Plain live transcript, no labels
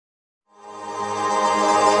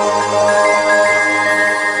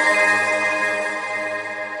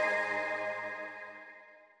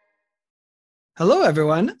Hello,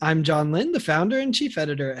 everyone. I'm John Lynn, the founder and chief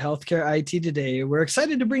editor at Healthcare IT Today. We're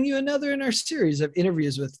excited to bring you another in our series of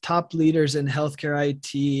interviews with top leaders in healthcare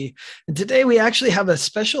IT. And today we actually have a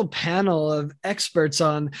special panel of experts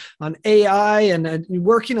on AI and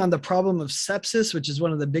working on the problem of sepsis, which is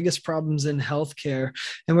one of the biggest problems in healthcare.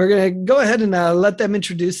 And we're going to go ahead and let them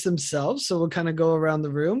introduce themselves. So we'll kind of go around the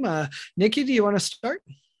room. Niki, do you want to start?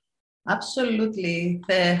 Absolutely.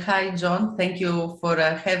 Hi, John. Thank you for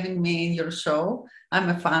having me in your show. I'm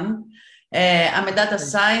a fan. I'm a data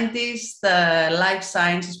scientist, life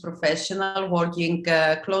sciences professional, working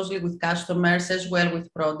closely with customers as well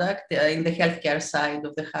with product in the healthcare side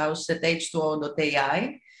of the house at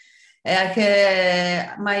H2O.ai.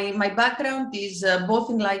 My background is both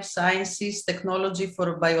in life sciences, technology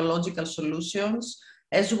for biological solutions,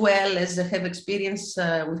 as well as I have experience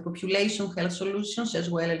with population health solutions, as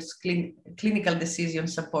well as clinical decision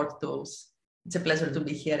support tools. It's a pleasure to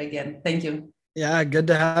be here again. Thank you. Yeah, good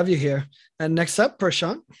to have you here. And next up,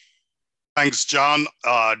 Prashant. Thanks, John.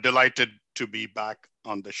 Delighted to be back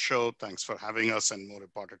on the show. Thanks for having us, and more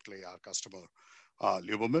importantly, our customer,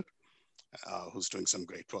 Ljubomir, who's doing some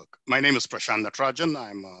great work. My name is Prashant Natarajan.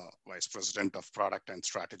 I'm Vice President of Product and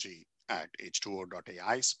Strategy at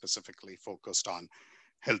H2O.ai, specifically focused on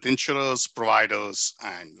health insurers, providers,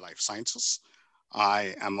 and life sciences.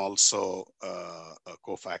 I am also a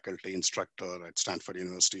co-faculty instructor at Stanford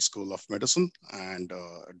University School of Medicine and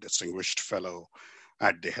a distinguished fellow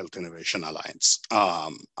at the Health Innovation Alliance.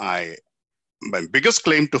 My biggest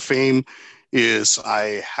claim to fame is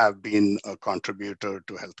I have been a contributor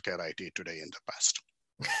to Healthcare IT Today in the past.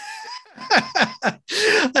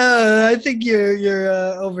 I think you're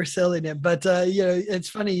overselling it, but it's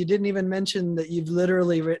funny you didn't even mention that you've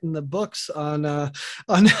literally written the books on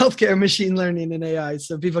healthcare machine learning and AI,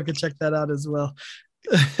 so people can check that out as well.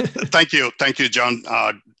 Thank you, John.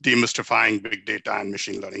 Demystifying big data and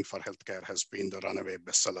machine learning for healthcare has been the runaway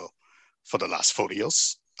bestseller for the last 4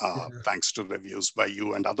 years, thanks to reviews by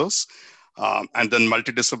you and others. And then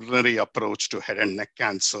multidisciplinary approach to head and neck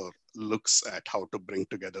cancer looks at how to bring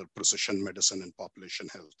together precision medicine and population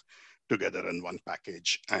health together in one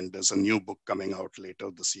package. And there's a new book coming out later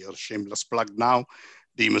this year, shameless plug now,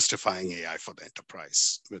 Demystifying AI for the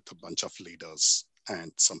Enterprise, with a bunch of leaders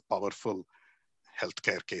and some powerful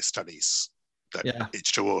healthcare case studies that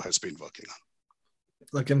H2O has been working on.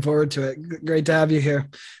 Looking forward to it. Great to have you here.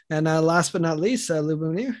 And last but not least,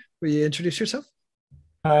 Ljubomir, will you introduce yourself?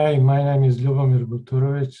 Hi, my name is Ljubomir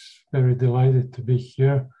Buturovic. Very delighted to be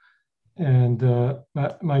here. And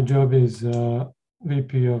my job is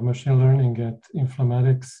VP of Machine Learning at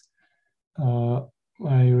Inflammatix.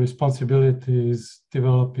 My responsibility is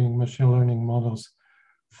developing machine learning models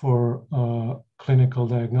for clinical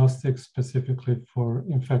diagnostics, specifically for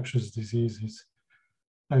infectious diseases.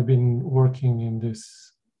 I've been working in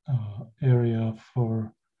this area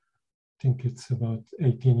for, I think it's about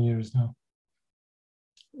 18 years now.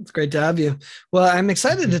 It's great to have you. Well, I'm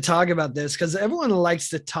excited to talk about this because everyone likes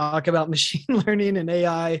to talk about machine learning and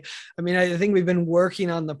AI. I mean, I think we've been working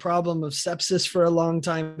on the problem of sepsis for a long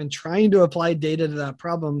time and trying to apply data to that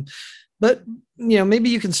problem. But, maybe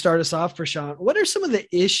you can start us off, Prashant. What are some of the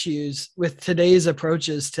issues with today's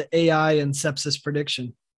approaches to AI and sepsis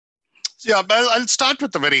prediction? Yeah, but I'll start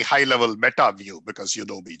with a very high-level meta view because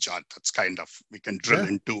me, John. That's kind of, we can drill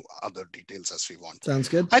into other details as we want. Sounds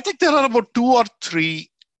good. I think there are about 2 or 3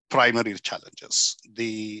 primary challenges.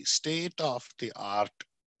 The state of the art,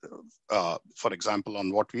 for example,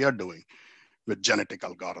 on what we are doing with genetic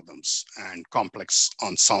algorithms and complex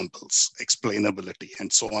ensembles, explainability,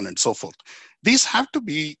 and so on and so forth. These have to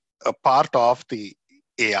be a part of the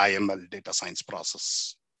AI/ML data science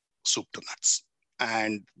process, soup to nuts.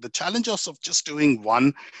 And the challenges of just doing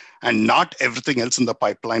one and not everything else in the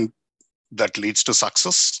pipeline that leads to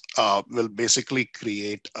success will basically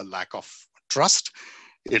create a lack of trust.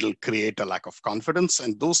 It'll create a lack of confidence.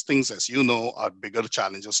 And those things, as you know, are bigger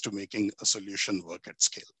challenges to making a solution work at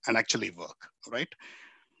scale and actually work, right?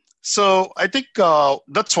 So I think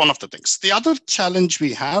that's one of the things. The other challenge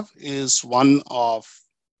we have is one of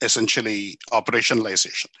essentially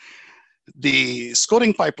operationalization. The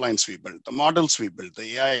scoring pipelines we build, the models we build,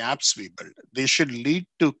 the AI apps we build, they should lead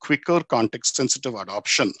to quicker context-sensitive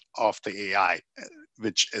adoption of the AI,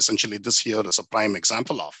 which essentially this year is a prime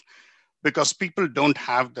example of, because people don't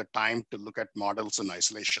have the time to look at models in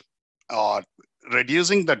isolation. Or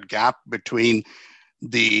reducing that gap between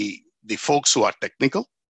the folks who are technical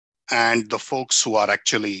and the folks who are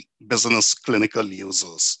actually business clinical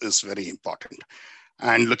users is very important.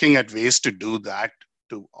 And looking at ways to do that,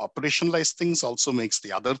 to operationalize things, also makes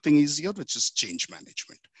the other thing easier, which is change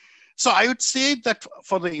management. So I would say that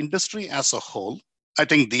for the industry as a whole, I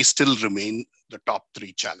think these still remain the top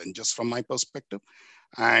 3 challenges from my perspective.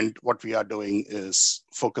 And what we are doing is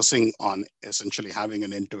focusing on essentially having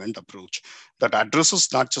an end-to-end approach that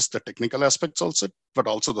addresses not just the technical aspects also, but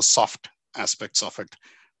also the soft aspects of it,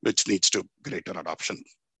 which leads to greater adoption.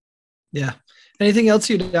 Yeah. Anything else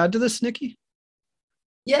you'd add to this, Niki?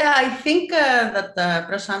 Yeah, I think that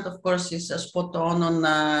Prashant, of course, is spot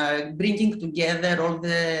on bringing together all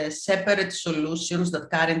the separate solutions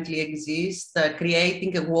that currently exist,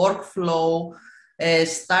 creating a workflow,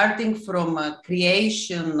 starting from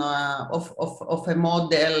creation of a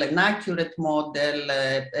model, an accurate model,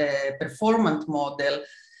 a performant model.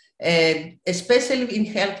 Especially in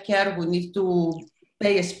healthcare, we need to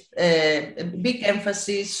pay a big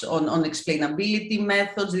emphasis on explainability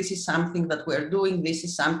methods. This is something that we're doing. This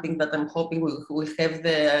is something that I'm hoping we'll have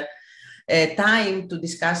the time to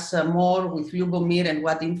discuss more with Ljubomir and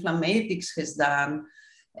what Inflammatix has done.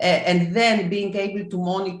 And then being able to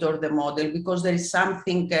monitor the model, because there is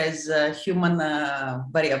something as human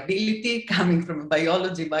variability coming from a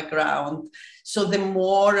biology background. So the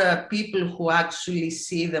more people who actually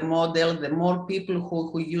see the model, the more people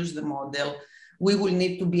who use the model, we will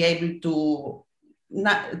need to be able to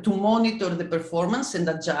monitor the performance and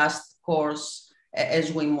adjust course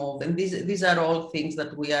as we move. And these are all things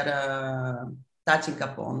that we are touching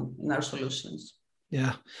upon in our solutions.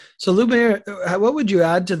 Yeah. So Ljubomir, what would you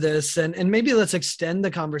add to this? And maybe let's extend the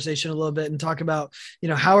conversation a little bit and talk about,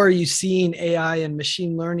 how are you seeing AI and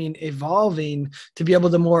machine learning evolving to be able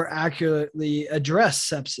to more accurately address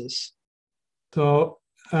sepsis? So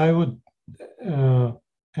I would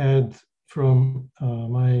add from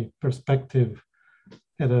my perspective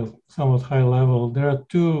at a somewhat high level, there are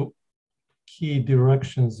 2 key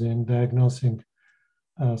directions in diagnosing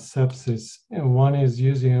sepsis. And one is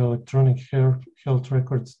using electronic health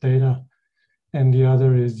records data, and the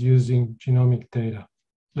other is using genomic data,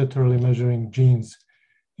 literally measuring genes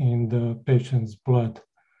in the patient's blood.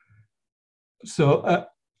 So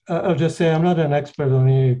I'll just say I'm not an expert on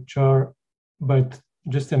EHR, but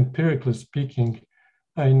just empirically speaking,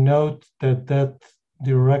 I note that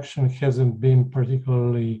direction hasn't been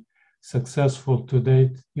particularly successful to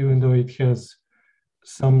date, even though it has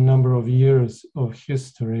some number of years of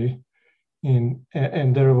history and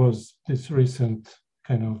there was this recent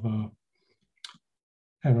kind of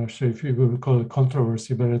I'm not sure if you would call it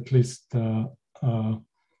controversy, but at least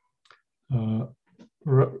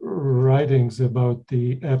writings about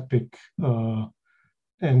the EPIC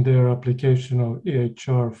and their application of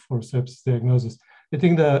EHR for sepsis diagnosis. I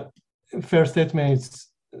think the fair statement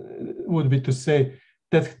would be to say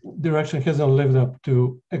that direction hasn't lived up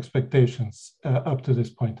to expectations up to this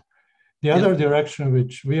point. The other direction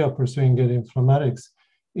which we are pursuing at Inflammatix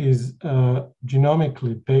is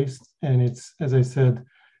genomically based, and it's, as I said,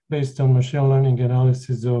 based on machine learning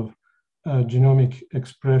analysis of genomic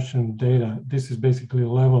expression data. This is basically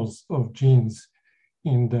levels of genes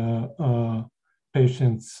in the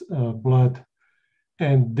patient's blood.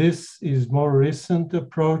 And this is more recent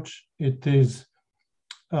approach. It is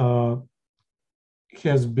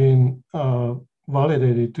has been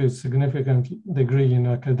validated to a significant degree in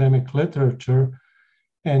academic literature,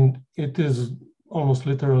 and it is almost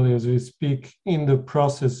literally, as we speak, in the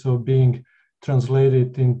process of being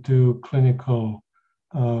translated into clinical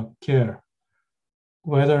care.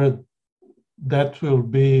 Whether that will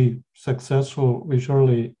be successful, we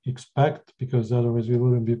surely expect, because otherwise we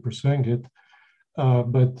wouldn't be pursuing it,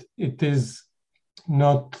 but it is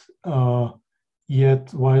not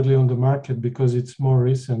yet widely on the market because it's more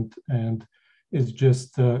recent and it's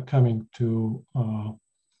just coming to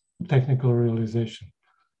technical realization.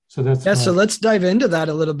 So that's so let's dive into that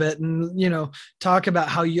a little bit and talk about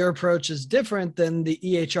how your approach is different than the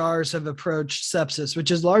EHRs have approached sepsis,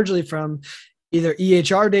 which is largely from either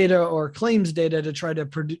EHR data or claims data to try to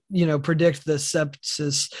predict the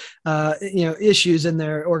sepsis issues in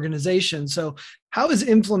their organization. So how is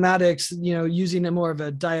Inflammatix using a more of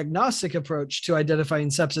a diagnostic approach to identifying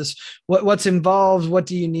sepsis? What's involved? What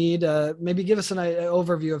do you need? Maybe give us an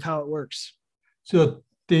overview of how it works. So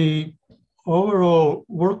the overall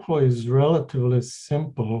workflow is relatively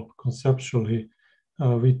simple conceptually.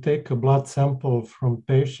 We take a blood sample from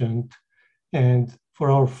patient, and for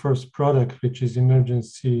our first product, which is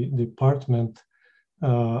emergency department,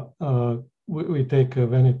 we take a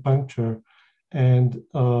venipuncture and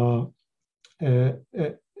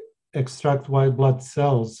extract white blood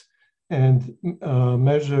cells and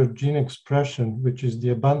measure gene expression, which is the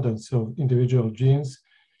abundance of individual genes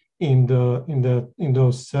in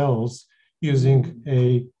those cells, using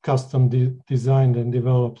a custom designed and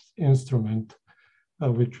developed instrument.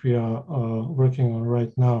 which we are working on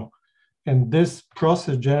right now. And this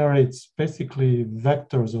process generates basically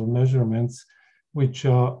vectors of measurements, which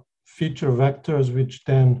are feature vectors, which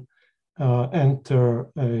then enter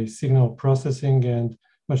a signal processing and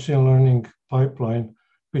machine learning pipeline,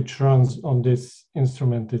 which runs on this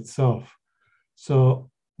instrument itself. So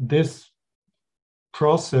this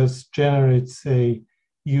process generates a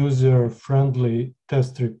user-friendly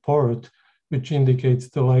test report, which indicates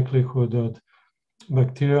the likelihood of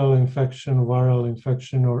bacterial infection, viral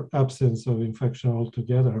infection, or absence of infection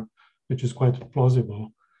altogether, which is quite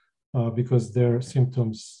plausible because their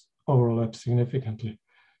symptoms overlap significantly.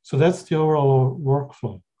 So that's the overall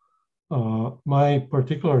workflow. My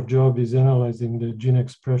particular job is analyzing the gene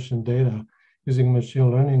expression data using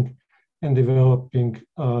machine learning and developing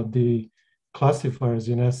the classifiers,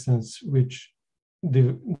 in essence, which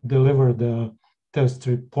deliver the test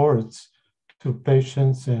reports to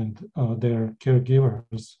patients and their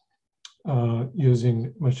caregivers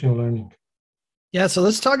using machine learning. Yeah, so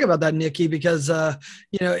let's talk about that, Niki, because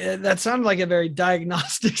that sounded like a very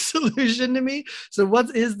diagnostic solution to me. So,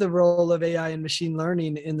 what is the role of AI and machine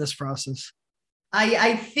learning in this process?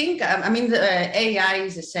 I think, the AI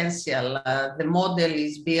is essential. The model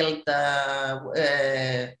is built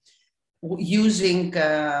using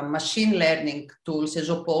machine learning tools as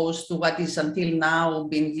opposed to what is until now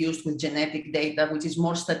being used with genetic data, which is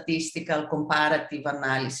more statistical comparative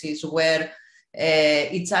analysis, where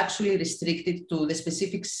it's actually restricted to the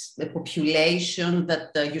specific population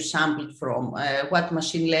that you sampled from. What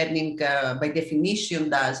machine learning by definition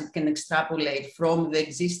does, it can extrapolate from the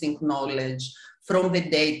existing knowledge, from the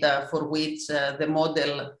data for which the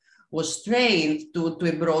model was trained to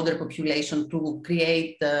a broader population to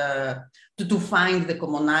create, to find the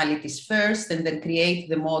commonalities first and then create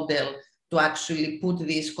the model to actually put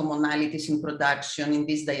these commonalities in production in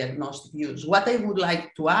this diagnostic use. What I would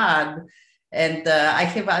like to add, and I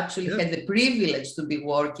have actually had the privilege to be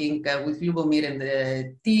working with Ljubomir and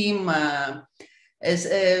the team as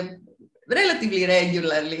relatively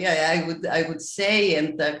regularly, I would say,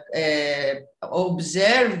 and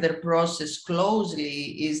observe their process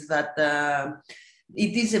closely, is that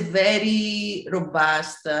it is a very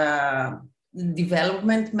robust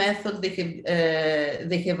development method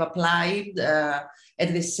they have applied.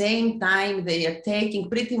 At the same time, they are taking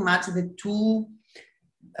pretty much the two,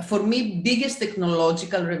 for me, biggest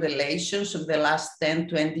technological revelations of the last 10,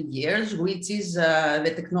 20 years, which is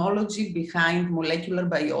the technology behind molecular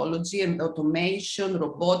biology and automation,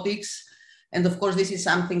 robotics. And of course, this is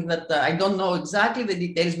something that I don't know exactly the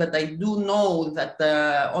details, but I do know that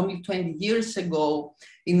only 20 years ago,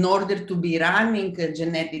 in order to be running a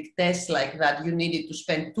genetic test like that, you needed to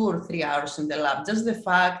spend 2 or 3 hours in the lab. Just the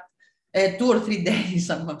fact 2 or 3 days,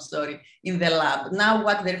 I'm sorry, in the lab. Now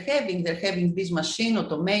what they're having this machine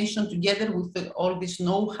automation together with all this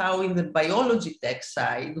know-how in the biology tech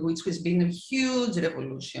side, which has been a huge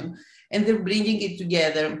revolution. And they're bringing it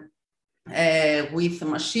together with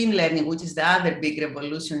machine learning, which is the other big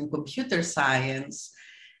revolution in computer science.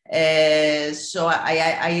 So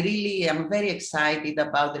I really am very excited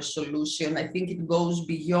about the solution. I think it goes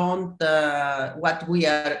beyond what we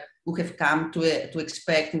have come to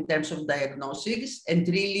expect in terms of diagnostics, and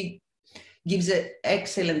really gives an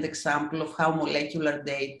excellent example of how molecular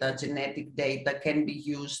data, genetic data can be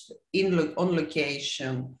used on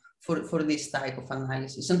location for this type of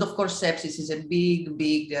analysis. And of course, sepsis is a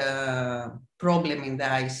big problem in the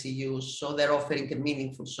ICU, so they're offering a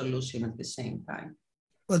meaningful solution at the same time.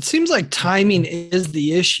 Well, it seems like timing is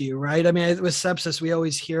the issue, right? I mean, with sepsis, we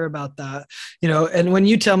always hear about that, and when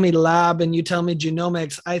you tell me lab and you tell me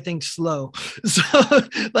genomics, I think slow. So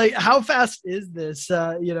like, how fast is this?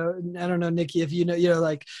 I don't know, Niki, if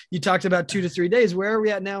like you talked about 2 to 3 days, where are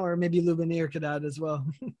we at now? Or maybe Ljubomir could add as well.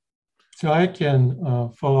 So I can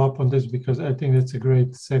follow up on this because I think it's a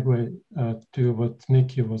great segue to what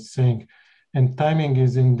Niki was saying. And timing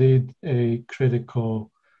is indeed a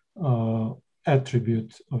critical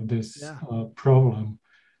attribute of this problem.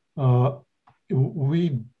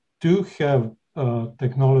 We do have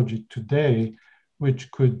technology today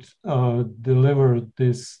which could deliver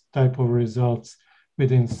this type of results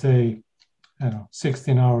within, say,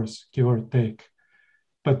 16 hours, give or take.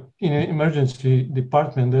 But in an emergency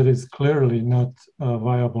department, that is clearly not a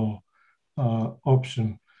viable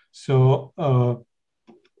option. So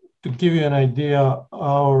to give you an idea,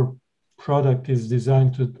 our product is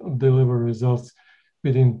designed to deliver results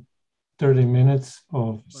within 30 minutes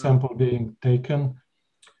of sample being taken.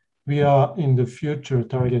 We are in the future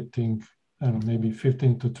targeting maybe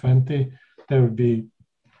 15 to 20. There would be,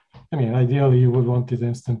 ideally you would want it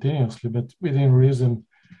instantaneously, but within reason,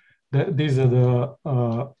 these are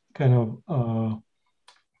the kind of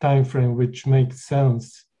time frame which makes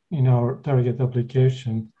sense in our target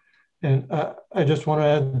application. And I just want to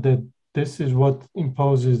add that this is what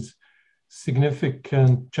imposes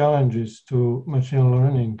significant challenges to machine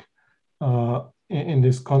learning in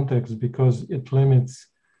this context, because it limits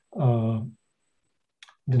the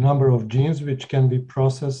number of genes which can be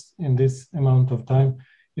processed in this amount of time.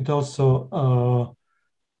 It also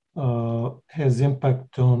has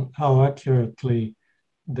impact on how accurately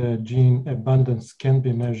the gene abundance can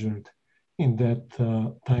be measured in that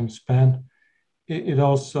time span. It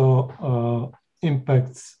also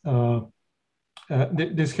impacts,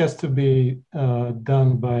 this has to be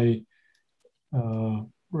done by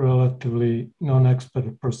relatively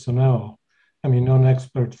non-expert personnel. I mean,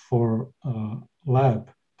 non-expert for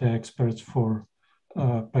lab, the experts for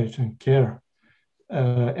patient care.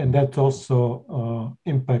 And that also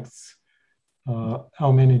impacts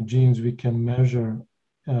how many genes we can measure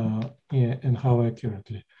and how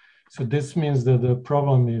accurately. So this means that the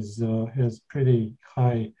problem has pretty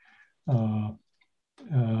high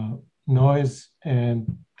noise,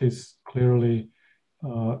 and this clearly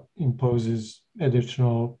imposes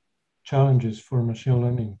additional challenges for machine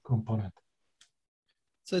learning component.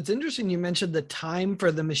 So it's interesting you mentioned the time for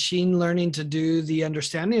the machine learning to do the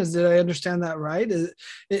understanding. Did I understand that right?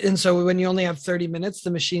 And so when you only have 30 minutes,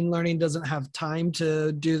 the machine learning doesn't have time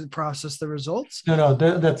to process the results? No,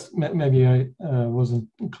 that's maybe I wasn't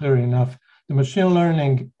clear enough. The machine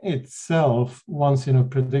learning itself, once in a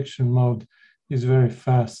prediction mode, is very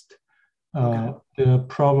fast. Okay. The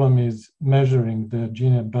problem is measuring the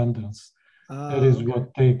gene abundance. That is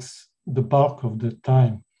what takes the bulk of the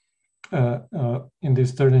time in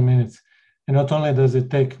these 30 minutes. And not only does it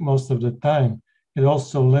take most of the time, it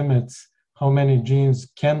also limits how many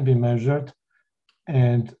genes can be measured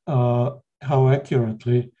and how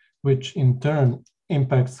accurately, which in turn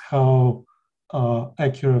impacts how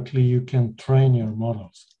accurately you can train your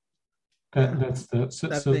models.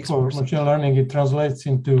 So for machine learning, it translates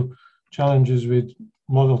into challenges with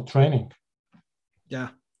model training. Yeah,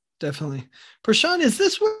 definitely. Prashant, is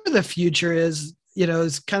this where the future is?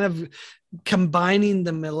 Is kind of combining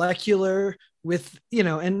the molecular with,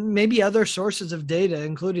 and maybe other sources of data,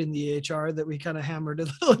 including the EHR that we kind of hammered a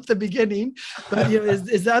little at the beginning. But,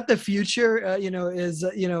 is that the future,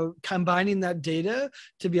 combining that data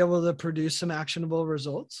to be able to produce some actionable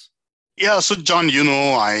results? Yeah, so John,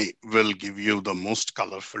 I will give you the most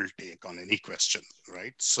colorful take on any question,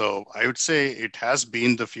 right? So I would say it has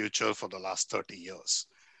been the future for the last 30 years.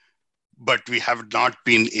 But we have not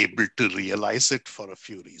been able to realize it for a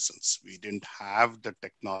few reasons. We didn't have the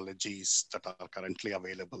technologies that are currently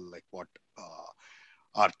available, like what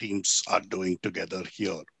our teams are doing together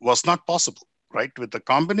here, was not possible, right? With the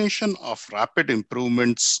combination of rapid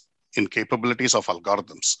improvements in capabilities of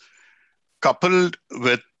algorithms, coupled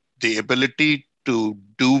with the ability to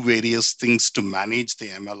do various things to manage the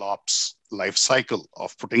MLOps life cycle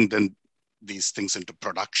of putting these things into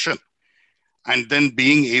production, and then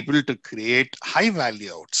being able to create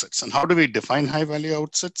high-value outsets. And how do we define high-value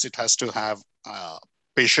outsets? It has to have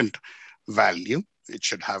patient value. It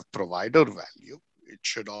should have provider value. It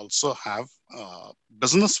should also have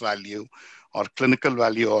business value or clinical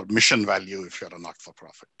value or mission value if you're a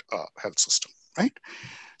not-for-profit health system, right?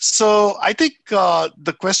 So I think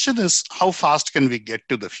the question is, how fast can we get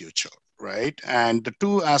to the future, right? And the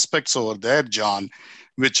two aspects over there, John,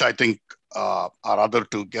 which I think our other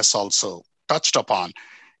two guests also touched upon,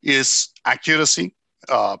 is accuracy,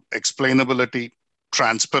 explainability,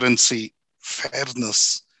 transparency,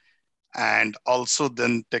 fairness, and also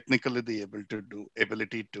then technically the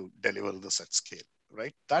ability to deliver this at scale,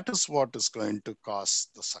 right? That is what is going to cause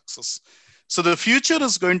the success. So the future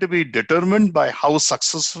is going to be determined by how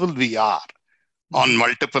successful we are on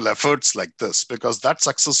multiple efforts like this, because that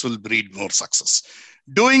success will breed more success.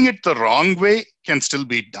 Doing it the wrong way can still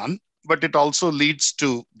be done, but it also leads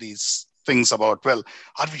to these things about, well,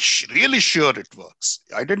 are we really sure it works?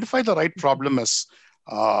 Identify the right problem, as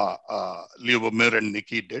Ljubomir and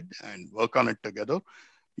Niki did, and work on it together.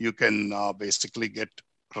 You can basically get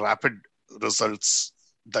rapid results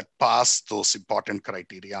that pass those important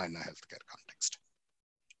criteria in a healthcare context.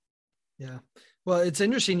 Yeah. Well, it's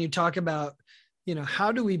interesting you talk about,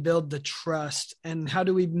 how do we build the trust and how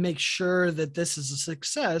do we make sure that this is a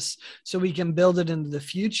success so we can build it into the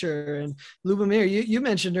future? And Ljubomir, you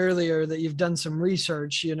mentioned earlier that you've done some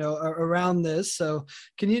research, around this. So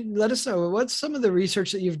can you let us know what's some of the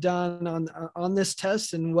research that you've done on this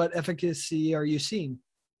test and what efficacy are you seeing?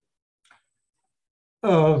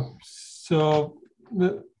 So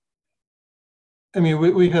I mean,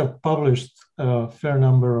 we have published a fair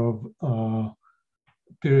number of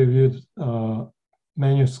peer-reviewed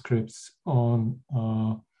manuscripts on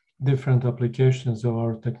different applications of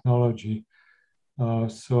our technology.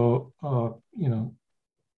 So, you know,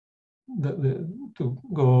 to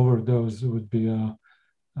go over those would be I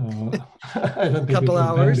don't think couple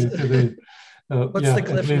hours today. What's the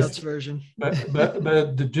Cliff Notes version? but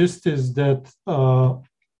the gist is that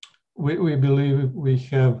we believe we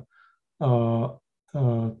have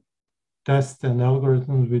tests and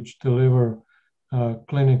algorithms which deliver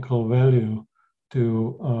clinical value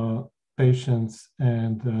to patients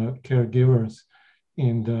and caregivers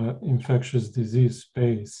in the infectious disease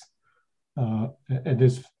space. At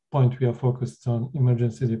this point, we are focused on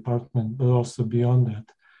emergency department, but also beyond that.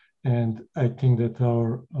 And I think that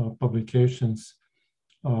our publications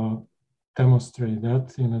demonstrate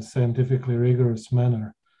that in a scientifically rigorous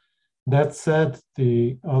manner. That said,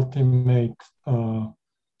 the ultimate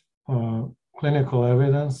clinical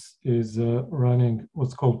evidence is running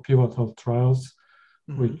what's called pivotal trials,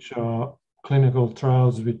 which are clinical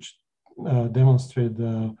trials which demonstrate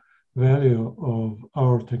the value of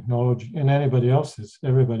our technology and anybody else's.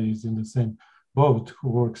 Everybody is in the same boat who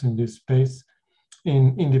works in this space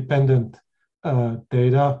in independent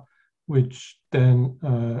data, which then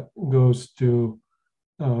goes to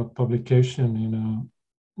publication in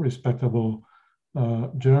respectable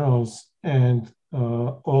journals. And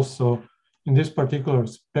also in this particular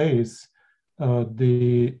space,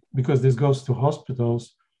 because this goes to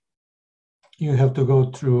hospitals, you have to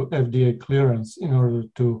go through FDA clearance in order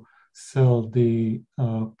to sell the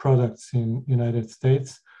products in United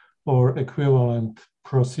States or equivalent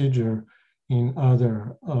procedure in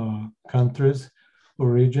other countries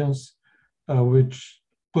or regions, which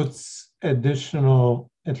puts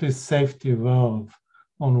additional, at least safety valve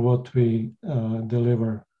on what we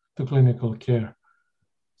deliver to clinical care.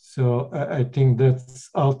 So I think that's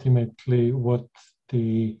ultimately what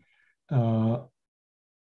the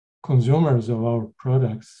consumers of our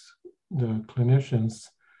products, the clinicians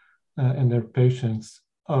and their patients,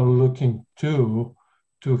 are looking to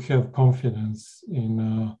have confidence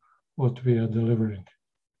in what we are delivering.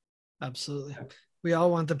 Absolutely. We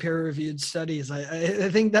all want the peer-reviewed studies. I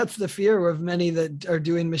think that's the fear of many that are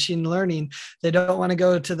doing machine learning. They don't want to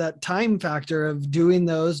go to that time factor of doing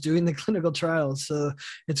the clinical trials. So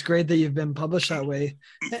it's great that you've been published that way.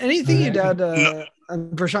 Anything you'd add,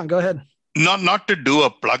 Prashant, go ahead. Not to do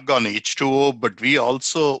a plug on H2O, but we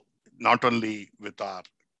also, not only with our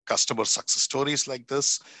customer success stories like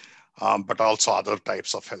this, but also other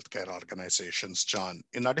types of healthcare organizations, John.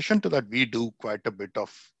 In addition to that, we do quite a bit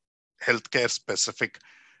of healthcare specific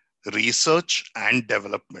research and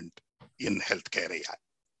development in healthcare AI.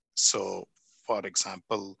 So, for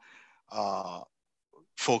example,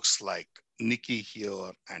 folks like Niki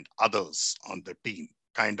here and others on the team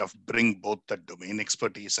kind of bring both the domain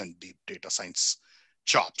expertise and deep data science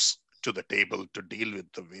chops to the table to deal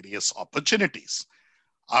with the various opportunities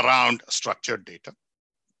around structured data,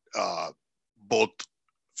 both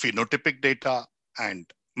phenotypic data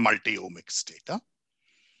and multi-omics data,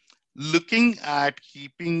 looking at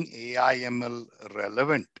keeping AI ML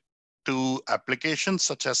relevant to applications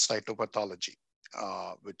such as cytopathology,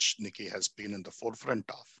 which Niki has been in the forefront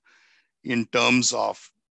of, in terms of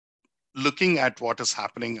looking at what is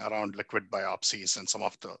happening around liquid biopsies and some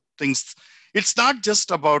of the things. It's not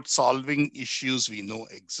just about solving issues we know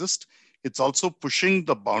exist, it's also pushing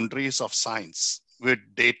the boundaries of science with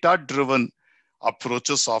data-driven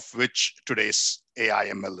approaches, of which today's AI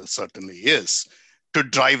ML certainly is, to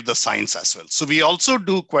drive the science as well. So we also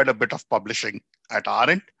do quite a bit of publishing at our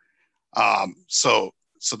end. So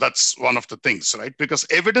that's one of the things, right? Because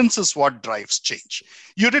evidence is what drives change.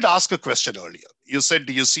 You did ask a question earlier. You said,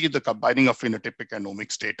 do you see the combining of phenotypic and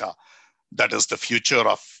omics data that is the future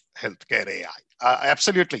of healthcare AI?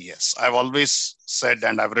 Absolutely, yes. I've always said,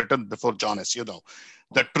 and I've written before, John, as you know,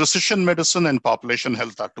 that precision medicine and population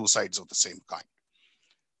health are two sides of the same coin.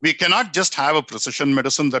 We cannot just have a precision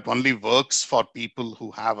medicine that only works for people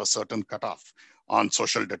who have a certain cutoff on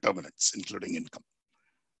social determinants, including income,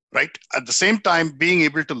 right? At the same time, being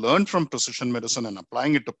able to learn from precision medicine and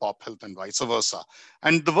applying it to pop health and vice versa.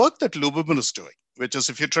 And the work that Ljubomir is doing, which is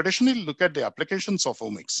if you traditionally look at the applications of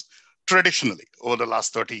omics, traditionally over the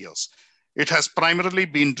last 30 years, it has primarily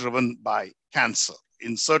been driven by cancer,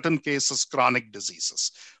 in certain cases, chronic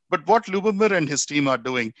diseases. But what Ljubomir and his team are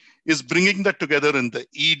doing is bringing that together in the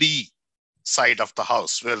ED side of the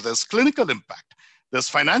house, where there's clinical impact, there's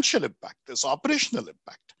financial impact, there's operational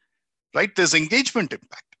impact, right? There's engagement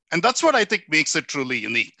impact. And that's what I think makes it truly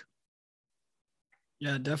unique.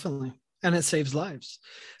 Yeah, definitely. and it saves lives.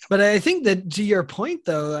 But I think that, to your point,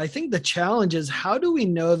 though, I think the challenge is, how do we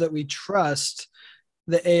know that we trust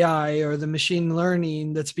the AI or the machine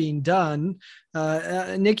learning that's being done?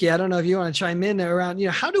 Niki, I don't know if you want to chime in around,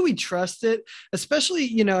 how do we trust it? Especially,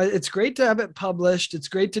 it's great to have it published. It's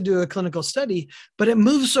great to do a clinical study, but it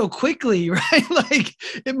moves so quickly, right? Like,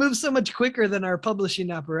 it moves so much quicker than our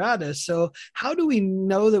publishing apparatus. So how do we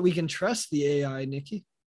know that we can trust the AI, Niki?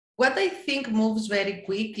 What I think moves very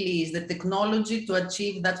quickly is the technology to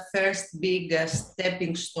achieve that first big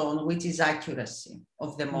stepping stone, which is accuracy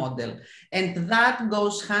of the model. And that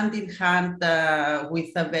goes hand in hand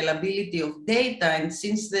with availability of data. And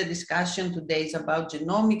since the discussion today is about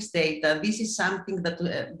genomics data, this is something that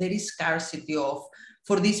there is scarcity of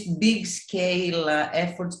for these big scale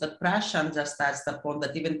efforts that Prashant just touched upon,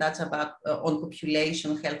 that even touch about on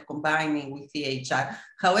population health combining with EHR.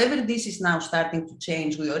 However, this is now starting to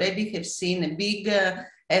change. We already have seen a big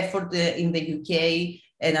effort in the UK,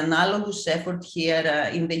 an analogous effort here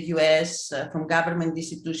in the US from government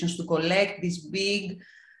institutions to collect these big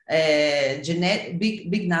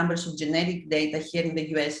numbers of genetic data. Here in the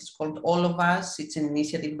US, it's called All of Us. It's an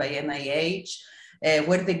initiative by NIH.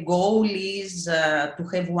 Where the goal is to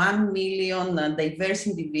have 1 million diverse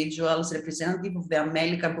individuals representative of the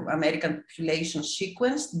American population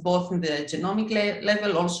sequenced, both in the genomic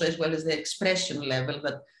level, also as well as the expression level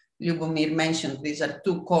that Ljubomir mentioned. These are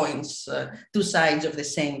two coins, two sides of the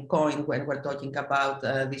same coin when we're talking about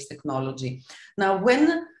this technology. Now,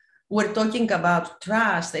 when we're talking about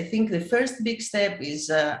trust, I think the first big step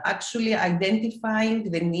is actually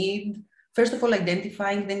identifying the need. First of all,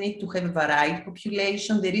 identifying the need to have a varied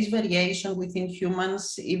population. There is variation within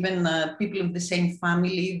humans, even people of the same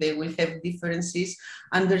family, they will have differences.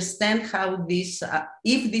 Understand how this,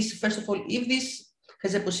 if this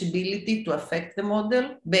has a possibility to affect the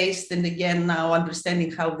model based, and again, now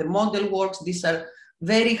understanding how the model works. These are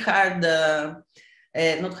very hard,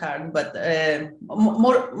 not hard, but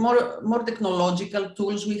more technological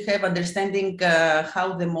tools we have, understanding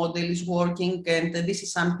how the model is working. And this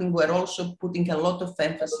is something we're also putting a lot of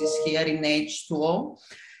emphasis here in H2O.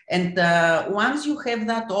 And once you have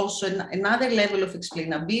that, also another level of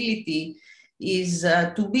explainability is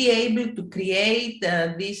to be able to create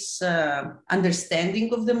this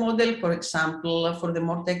understanding of the model. For example, for the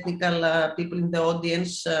more technical people in the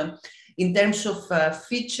audience, in terms of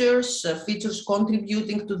features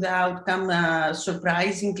contributing to the outcome.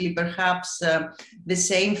 Surprisingly, perhaps the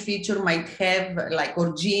same feature might have, like,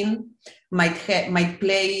 or gene might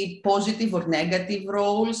play positive or negative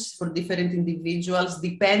roles for different individuals,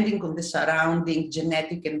 depending on the surrounding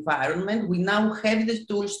genetic environment. We now have the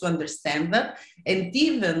tools to understand that, and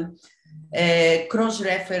even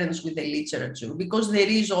cross-reference with the literature, because there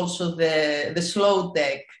is also the slow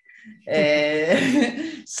tech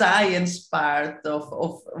science part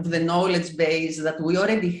of the knowledge base that we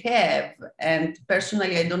already have. And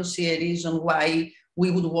personally, I don't see a reason why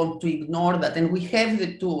we would want to ignore that. And we have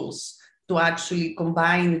the tools to actually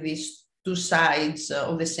combine these two sides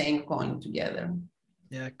of the same coin together.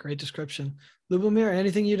 Yeah, great description. Ljubomir,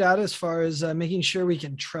 anything you'd add as far as making sure we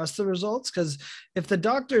can trust the results? Because if the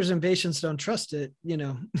doctors and patients don't trust it,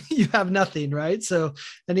 you have nothing, right? So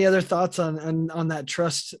any other thoughts on that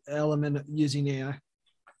trust element using AI?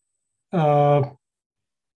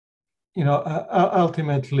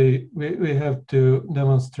 Ultimately, we have to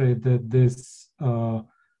demonstrate that these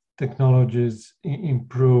technologies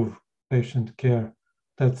improve patient care.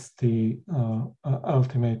 That's the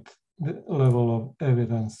ultimate level of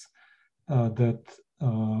evidence that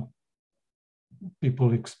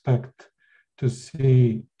people expect to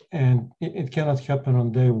see. And it cannot happen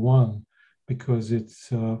on day one because it's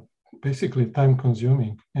basically time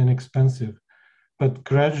consuming and expensive. But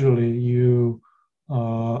gradually you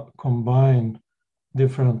combine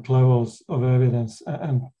different levels of evidence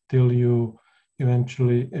until you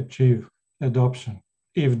eventually achieve adoption.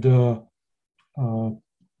 If the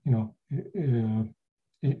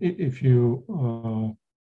if you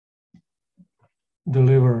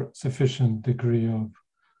deliver sufficient degree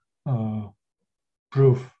of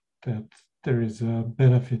proof that there is a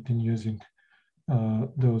benefit in using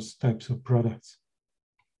those types of products.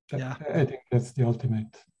 Yeah. I think that's the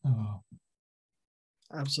ultimate.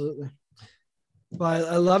 Absolutely. Well,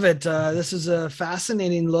 I love it. This is a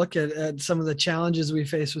fascinating look at some of the challenges we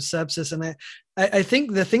face with sepsis. And I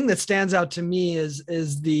think the thing that stands out to me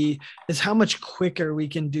is how much quicker we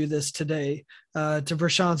can do this today to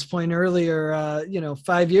Prashant's point earlier,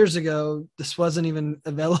 5 years ago, this wasn't even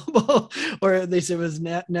available, or at least it was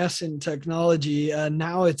nascent technology.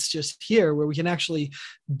 Now it's just here where we can actually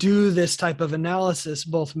do this type of analysis,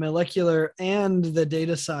 both molecular and the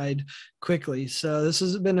data side, quickly. So this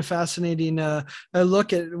has been a fascinating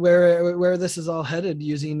look at where this is all headed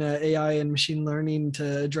using AI and machine learning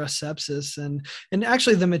to address sepsis and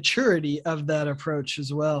actually the maturity of that approach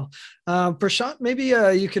as well. Prashant, maybe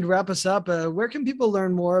you could wrap us up. Where can people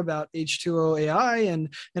learn more about H2O.ai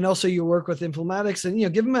and also your work with Inflammatix, and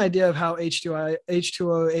give them an idea of how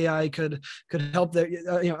H2O.ai could help their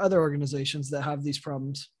other organizations that have these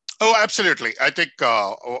problems? Oh, absolutely. I think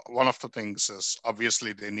one of the things is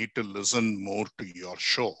obviously they need to listen more to your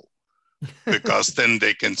show because then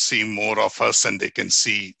they can see more of us and they can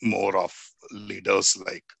see more of leaders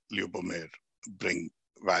like Ljubomir bring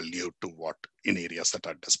value to what in areas that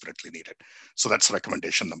are desperately needed. So that's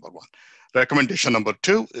recommendation number one. Recommendation number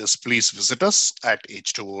two is please visit us at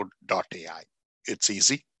H2O.ai. It's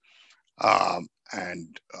easy.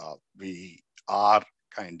 And we are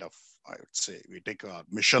kind of, I would say, we take a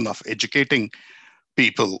mission of educating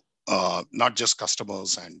people, not just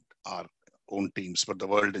customers and our own teams, but the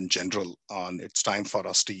world in general, on it's time for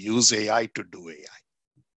us to use AI to do AI.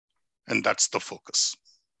 And that's the focus,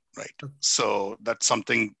 right? So that's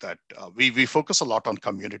something that we focus a lot on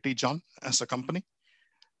community, John, as a company,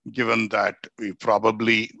 given that we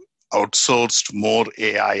probably outsourced more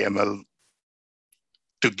AI ML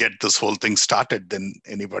to get this whole thing started than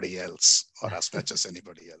anybody else, or as much as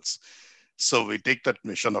anybody else. So we take that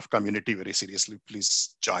mission of community very seriously.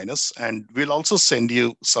 Please join us. And we'll also send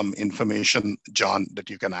you some information, John,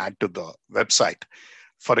 that you can add to the website.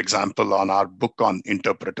 For example, on our book on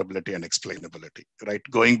interpretability and explainability, right?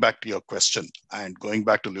 Going back to your question and going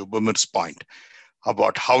back to Ljubomir's point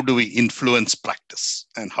about how do we influence practice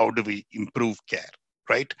and how do we improve care,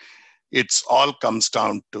 right? It's all comes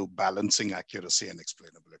down to balancing accuracy and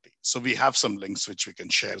explainability. So we have some links which we can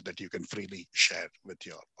share that you can freely share with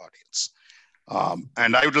your audience.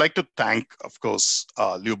 And I would like to thank, of course,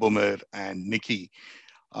 Ljubomir and Niki,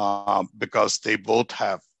 because they both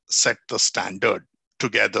have set the standard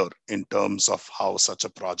together in terms of how such a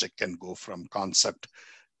project can go from concept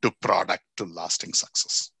to product to lasting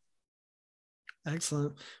success.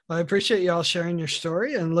 Excellent. Well, I appreciate you all sharing your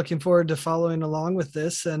story and looking forward to following along with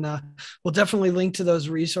this. And we'll definitely link to those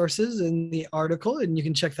resources in the article, and you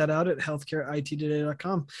can check that out at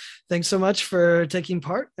healthcareittoday.com. Thanks so much for taking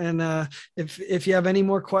part. And if you have any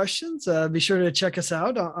more questions, be sure to check us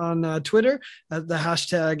out on Twitter at the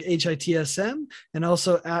hashtag HITSM and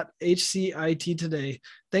also at HCIT Today.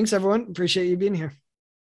 Thanks, everyone. Appreciate you being here.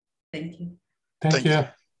 Thank you. Thank you. you.